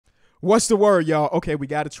What's the word, y'all? Okay, we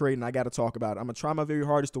got to trade, and I got to talk about it. I'm going to try my very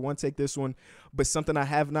hardest to take this one, but something I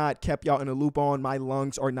have not kept y'all in a loop on. My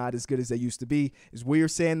lungs are not as good as they used to be. It's weird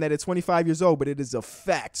saying that at 25 years old, but it is a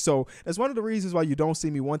fact. So that's one of the reasons why you don't see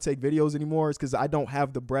me take videos anymore is because I don't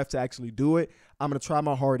have the breath to actually do it. I'm going to try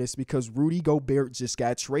my hardest because Rudy Gobert just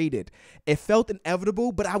got traded. It felt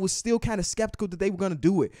inevitable, but I was still kind of skeptical that they were going to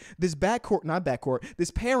do it. This this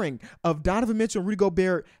pairing of Donovan Mitchell and Rudy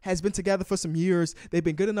Gobert has been together for some years. They've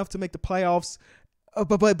been good enough to make the playoffs.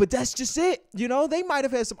 But that's just it. You know, they might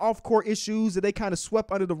have had some off-court issues that they kind of swept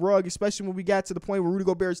under the rug, especially when we got to the point where Rudy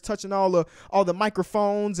Gobert is touching all the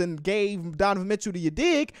microphones and gave Donovan Mitchell you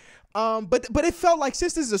dig. But it felt like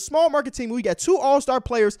since this is a small market team, we got two all-star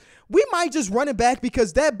players, we might just run it back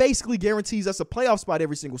because that basically guarantees us a playoff spot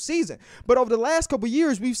every single season. But over the last couple of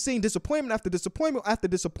years, we've seen disappointment after disappointment after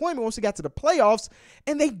disappointment once we got to the playoffs,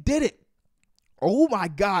 and they did it. Oh, my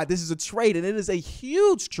God, this is a trade, and it is a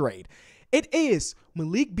huge trade. It is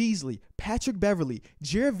Malik Beasley, Patrick Beverley,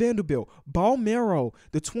 Jared Vanderbilt, Balmero,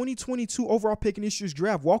 the 2022 overall pick in this year's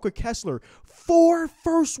draft, Walker Kessler, 4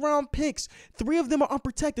 first-round picks. 3 of them are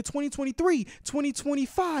unprotected, 2023,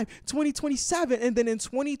 2025, 2027, and then in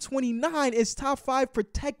 2029 it's top 5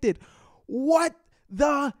 protected. What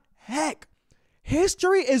the heck?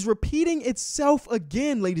 History is repeating itself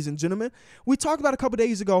again, ladies and gentlemen. We talked about a couple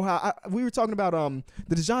days ago how we were talking about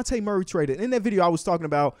the DeJounte Murray trade. And in that video, I was talking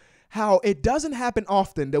about how it doesn't happen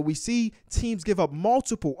often that we see teams give up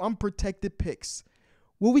multiple unprotected picks.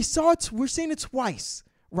 Well, we're seeing it twice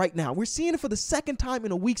right now. We're seeing it for the second time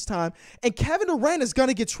in a week's time, and Kevin Durant is going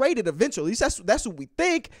to get traded eventually. At least that's what we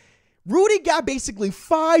think. Rudy got basically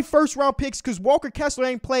 5 first-round picks because Walker Kessler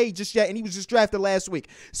ain't played just yet, and he was just drafted last week.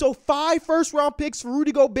 So 5 first-round picks for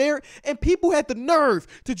Rudy Gobert, and people had the nerve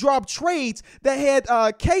to drop trades that had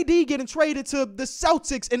KD getting traded to the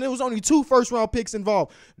Celtics, and there was only 2 first-round picks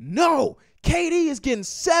involved. No, KD is getting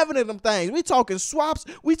 7 of them things. We talking swaps.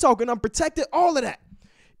 We talking unprotected, all of that.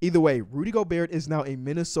 Either way, Rudy Gobert is now a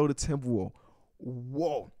Minnesota Timberwolves.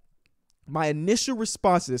 Whoa. My initial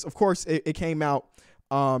response to this, of course, it came out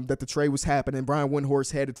that the trade was happening. Brian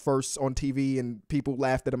Windhorst had it first on TV, and people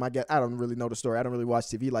laughed at him. I don't really know the story. I don't really watch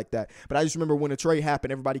TV like that. But I just remember when the trade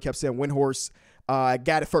happened, everybody kept saying Windhorst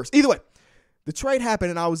got it first. Either way, the trade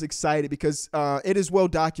happened, and I was excited because it is well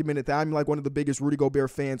documented that I'm like one of the biggest Rudy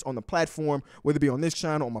Gobert fans on the platform, whether it be on this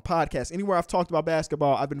channel, on my podcast, anywhere I've talked about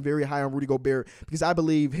basketball. I've been very high on Rudy Gobert because I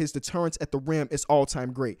believe his deterrence at the rim is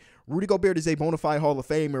all-time great. Rudy Gobert is a bona fide Hall of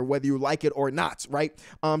Famer, whether you like it or not, right?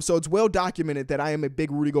 So it's well documented that I am a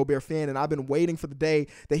big Rudy Gobert fan, and I've been waiting for the day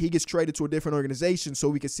that he gets traded to a different organization so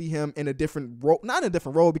we can see him in a different role, not in a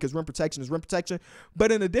different role because rim protection is rim protection,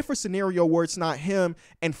 but in a different scenario where it's not him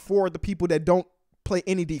and for the people that don't play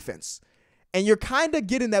any defense. And you're kind of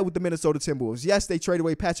getting that with the Minnesota Timberwolves. Yes, they traded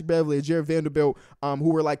away Patrick Beverley and Jared Vanderbilt, who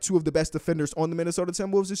were like 2 of the best defenders on the Minnesota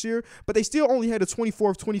Timberwolves this year, but they still only had a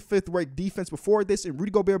 24th, 25th ranked defense before this, and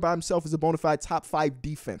Rudy Gobert by himself is a bona fide top 5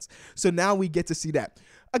 defense. So now we get to see that.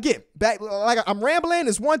 Again, back like I'm rambling,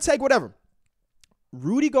 it's one take, whatever.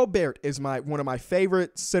 Rudy Gobert is one of my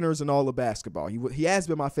favorite centers in all of basketball. He has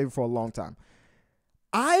been my favorite for a long time.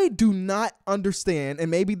 I do not understand,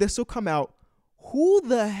 and maybe this will come out, who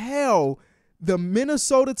the hell the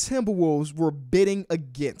Minnesota Timberwolves were bidding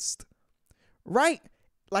against, right?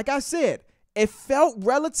 Like I said, it felt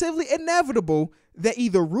relatively inevitable that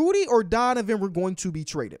either Rudy or Donovan were going to be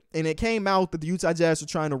traded. And it came out that the Utah Jazz are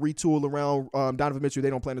trying to retool around Donovan Mitchell. They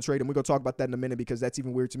don't plan to trade him. We're going to talk about that in a minute because that's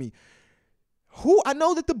even weird to me. I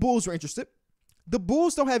know that the Bulls were interested. The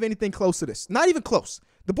Bulls don't have anything close to this. Not even close.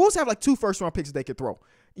 The Bulls have like 2 first-round picks that they could throw.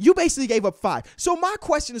 You basically gave up 5. So my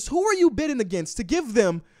question is, who are you bidding against to give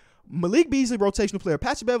them Malik Beasley, rotational player,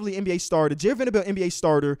 Patrick Beverley, NBA starter, Jared Vanderbilt, NBA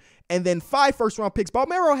starter, and then 5 first-round picks?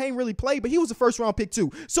 Balmero ain't really played, but he was a first-round pick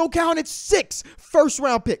too. So counted 6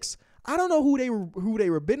 first-round picks. I don't know who they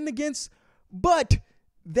were bidding against, but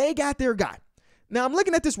they got their guy. Now I'm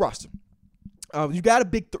looking at this roster. You got a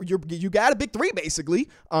big three basically.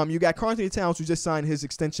 You got Karl-Anthony Towns, who just signed his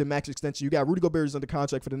max extension. You got Rudy Gobert, who's under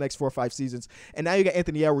contract for the next 4 or 5 seasons, and now you got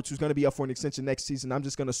Anthony Edwards, who's going to be up for an extension next season. I'm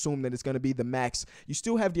just going to assume that it's going to be the max. You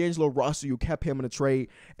still have D'Angelo Russell, you kept him in a trade,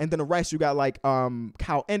 and then the rest you got like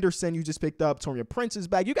Kyle Anderson, you just picked up. Torian Prince is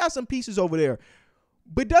back. You got some pieces over there,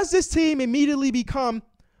 but does this team immediately become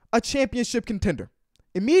a championship contender?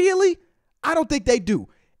 Immediately, I don't think they do.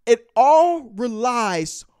 It all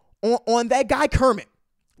relies on that guy Kermit,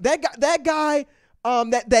 that guy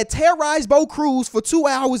that terrorized Bo Cruz for 2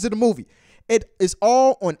 hours of the movie. It is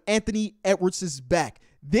all on Anthony Edwards' back.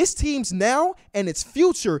 This team's now and its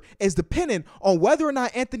future is dependent on whether or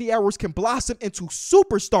not Anthony Edwards can blossom into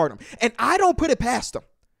superstardom, and I don't put it past him.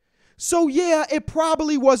 So yeah, it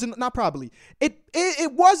probably wasn't, not probably,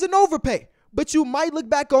 it was an overpay. But you might look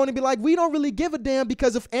back on it and be like, we don't really give a damn,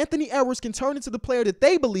 because if Anthony Edwards can turn into the player that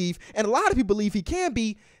they believe, and a lot of people believe he can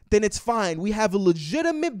be, then it's fine. We have a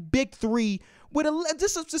legitimate big three with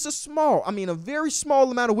a very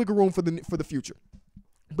small amount of wiggle room for the future.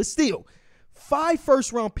 But still, 5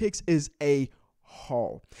 first-round picks is a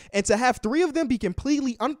haul. And to have 3 of them be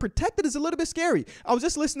completely unprotected is a little bit scary. I was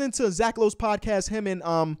just listening to Zach Lowe's podcast, him and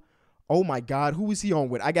oh my God, who was he on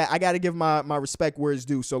with? I got to give my respect where it's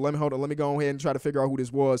due. So let me go ahead and try to figure out who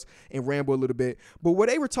this was and ramble a little bit. But what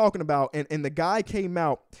they were talking about, and the guy came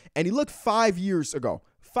out and he looked 5 years ago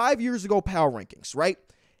power rankings, right?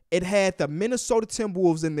 It had the Minnesota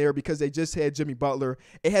Timberwolves in there because they just had Jimmy Butler.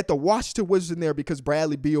 It had the Washington Wizards in there because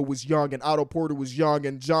Bradley Beal was young and Otto Porter was young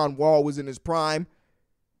and John Wall was in his prime.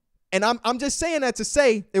 And I'm just saying that to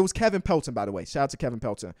say it was Kevin Pelton, by the way. Shout out to Kevin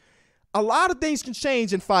Pelton. A lot of things can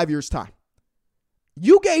change in 5 years' time.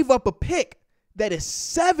 You gave up a pick that is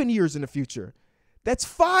 7 years in the future. That's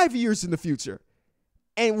 5 years in the future.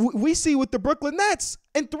 And we see with the Brooklyn Nets,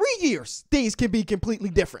 in 3 years, things can be completely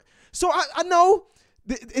different. So I know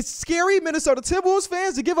it's scary, Minnesota Timberwolves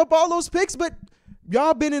fans, to give up all those picks, but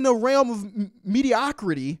y'all been in a realm of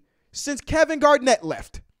mediocrity since Kevin Garnett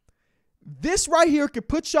left. This right here could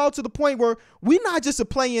put y'all to the point where we're not just a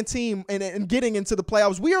play-in team and getting into the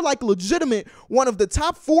playoffs. We are like legitimate one of the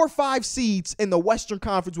top 4 or 5 seeds in the Western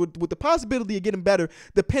Conference with the possibility of getting better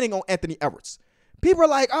depending on Anthony Edwards. People are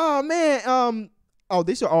like, oh, man,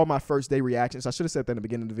 these are all my first day reactions. I should have said that in the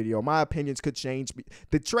beginning of the video. My opinions could change.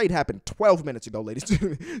 The trade happened 12 minutes ago, ladies.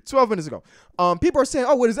 12 minutes ago. People are saying,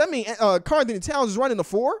 oh, what does that mean? Karl-Anthony Towns is running the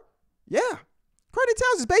 4? Yeah. Karl-Anthony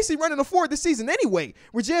Towns is basically running the 4 this season anyway,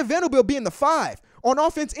 with Jared Vanderbilt being the 5 on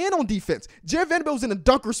offense and on defense. Jared Vanderbilt was in a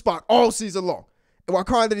dunker spot all season long, while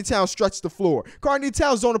Karl-Anthony Towns stretched the floor. Karl-Anthony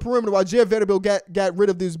Towns was on the perimeter while Jared Vanderbilt got rid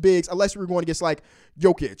of these bigs, unless we were going against like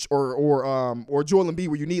Jokic or Joel Embiid,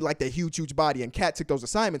 where you need like that huge body, and Cat took those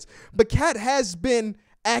assignments. But Cat has been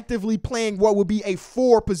actively playing what would be a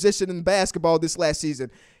 4 position in basketball this last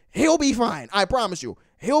season. He'll be fine. I promise you.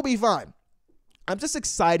 He'll be fine. I'm just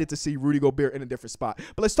excited to see Rudy Gobert in a different spot.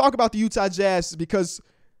 But let's talk about the Utah Jazz, because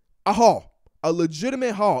a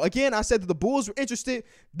legitimate haul. Again, I said that the Bulls were interested.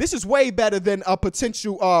 This is way better than a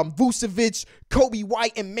potential Vucevic, Kobe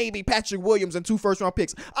White, and maybe Patrick Williams and 2 first-round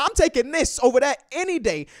picks. I'm taking this over that any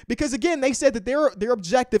day, because, again, they said that their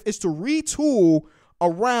objective is to retool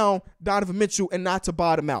around Donovan Mitchell and not to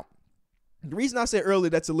bottom out. The reason I said earlier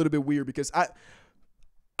that's a little bit weird, because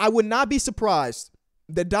I would not be surprised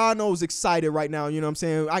that Dono's excited right now. You know what I'm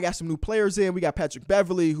saying? I got some new players in. We got Patrick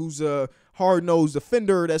Beverley, who's a hard-nosed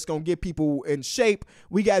defender that's going to get people in shape.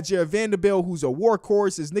 We got Jared Vanderbilt, who's a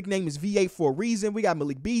workhorse. His nickname is V8 for a reason. We got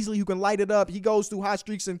Malik Beasley, who can light it up. He goes through hot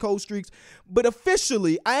streaks and cold streaks. But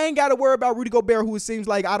officially, I ain't got to worry about Rudy Gobert, who it seems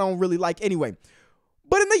like I don't really like anyway.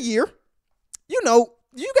 But in the year, you got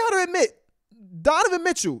to admit, Donovan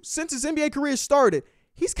Mitchell, since his NBA career started,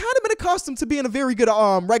 he's kind of been accustomed to being a very good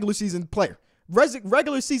regular season player.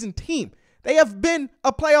 Regular season team. They have been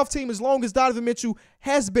a playoff team as long as Donovan Mitchell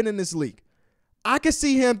has been in this league. I could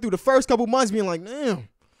see him through the first couple months being like, damn,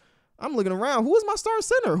 I'm looking around. Who is my star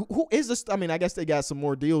center? Who is this? I mean, I guess they got some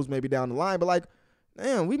more deals maybe down the line, but like,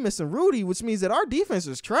 damn, we missing Rudy, which means that our defense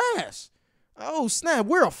is trash. Oh, snap.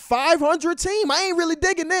 We're a 500 team. I ain't really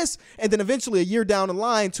digging this. And then eventually a year down the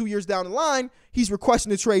line, 2 years down the line, he's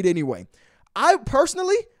requesting a trade anyway. I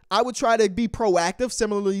would try to be proactive,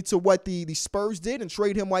 similarly to what the Spurs did, and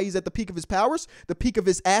trade him while he's at the peak of his powers, the peak of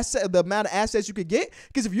his asset, the amount of assets you could get.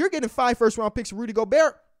 Because if you're getting 5 first-round picks for Rudy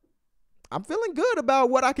Gobert, I'm feeling good about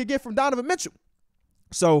what I could get from Donovan Mitchell.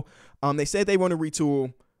 So they said they want to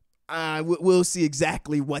retool. We'll see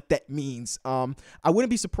exactly what that means. I wouldn't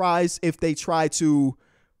be surprised if they try to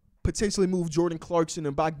potentially move Jordan Clarkson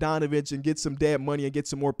and Bogdanovich and get some dead money and get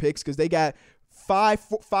some more picks, because they got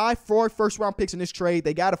four first-round picks in this trade.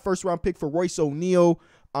 They got a first-round pick for Royce O'Neal.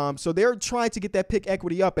 So they're trying to get that pick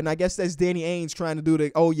equity up, and I guess that's Danny Ainge trying to do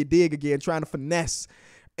the, oh, you dig again, trying to finesse.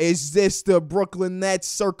 Is this the Brooklyn Nets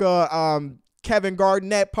circa Kevin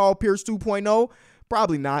Garnett, Paul Pierce 2.0?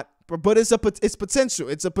 Probably not. But it's potential.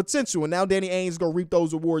 It's a potential. And now Danny Ainge is going to reap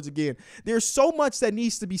those awards again. There's so much that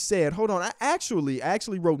needs to be said. Hold on. I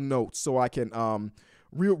actually wrote notes so I can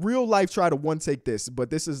real life try to one take this. But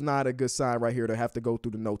this is not a good sign right here to have to go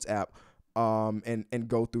through the notes app and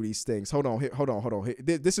go through these things. Hold on.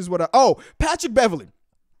 This is what Patrick Beverley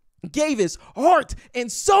gave his heart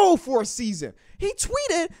and soul for a season. He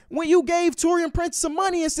tweeted when you gave Taurean Prince some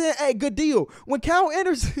money and said, hey, good deal. When Kyle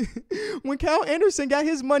Anderson got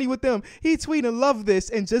his money with them, he tweeted, love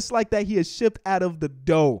this. And just like that, he is shipped out of the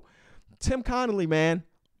dough. Tim Connolly, man.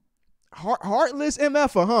 Heartless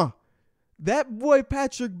MFer, huh? That boy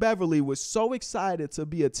Patrick Beverley was so excited to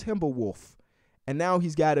be a Timberwolf, and now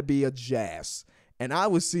he's got to be a Jazz. And I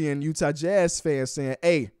was seeing Utah Jazz fans saying,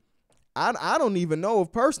 hey, I don't even know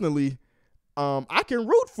if personally I can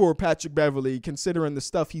root for Patrick Beverley considering the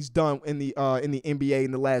stuff he's done in the NBA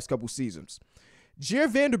in the last couple seasons.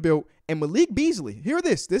 Jared Vanderbilt and Malik Beasley. Hear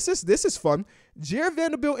this. This is fun. Jared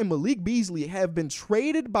Vanderbilt and Malik Beasley have been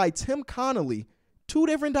traded by Tim Connolly 2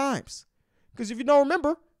 different times. Because if you don't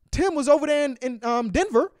remember, Tim was over there in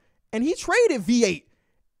Denver, and he traded V8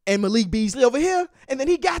 and Malik Beasley over here, and then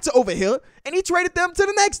he got to over here, and he traded them to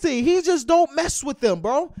the next team. He just don't mess with them,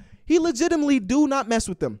 bro. He legitimately do not mess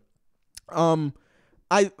with them. Rudy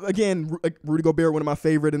Gobert, one of my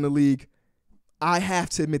favorite in the league. I have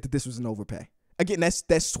to admit that this was an overpay. Again,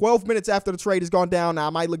 that's 12 minutes after the trade has gone down. Now I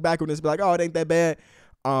might look back on this and be like, oh, it ain't that bad.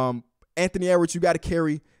 Anthony Edwards, you got to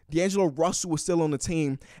carry. D'Angelo Russell was still on the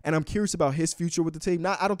team, and I'm curious about his future with the team.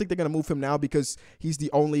 I don't think they're going to move him now because he's the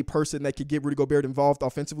only person that could get Rudy Gobert involved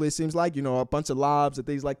offensively, it seems like. A bunch of lobs and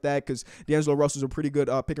things like that because D'Angelo Russell's a pretty good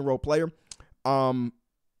pick-and-roll player.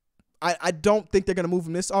 I don't think they're going to move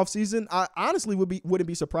him this offseason. I honestly wouldn't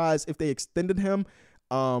be surprised if they extended him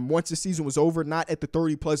once the season was over, not at the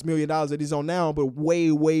 $30+ million that he's on now, but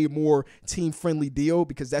way, way more team-friendly deal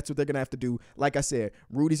because that's what they're going to have to do. Like I said,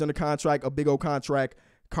 Rudy's under contract, a big old contract.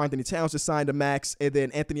 Karl-Anthony Towns has signed a max, and then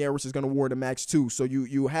Anthony Edwards is going to award a max too. So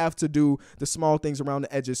you have to do the small things around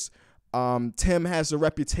the edges. Tim has a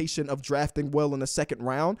reputation of drafting well in the second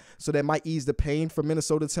round, so that might ease the pain for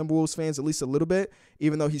Minnesota Timberwolves fans at least a little bit,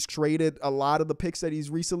 even though he's traded a lot of the picks that he's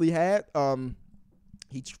recently had.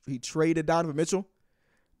 He traded Donovan Mitchell.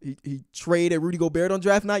 He traded Rudy Gobert on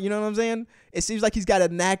draft night. You know what I'm saying? It seems like he's got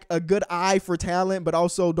a good eye for talent, but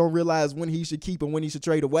also don't realize when he should keep and when he should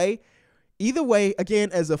trade away. Either way, again,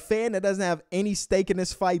 as a fan that doesn't have any stake in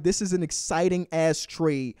this fight, this is an exciting-ass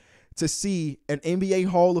trade to see an NBA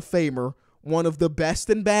Hall of Famer, one of the best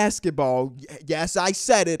in basketball, yes, I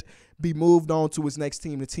said it, be moved on to his next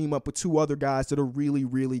team to team up with 2 other guys that are really,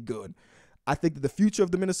 really good. I think that the future of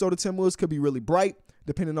the Minnesota Timberwolves could be really bright,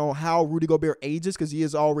 depending on how Rudy Gobert ages, because he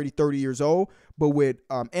is already 30 years old. But with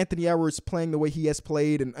Anthony Edwards playing the way he has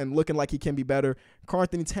played and looking like he can be better,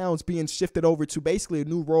 Karl-Anthony Towns being shifted over to basically a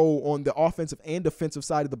new role on the offensive and defensive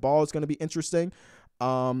side of the ball is going to be interesting.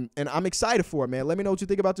 And I'm excited for it, man. Let me know what you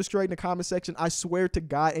think about this trade in the comment section. I swear to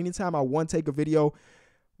God, anytime I want to take a video,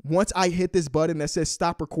 once I hit this button that says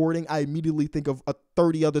stop recording, I immediately think of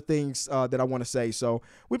 30 other things that I want to say. So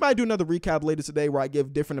we might do another recap later today where I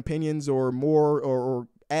give different opinions or more or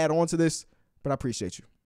add on to this, but I appreciate you.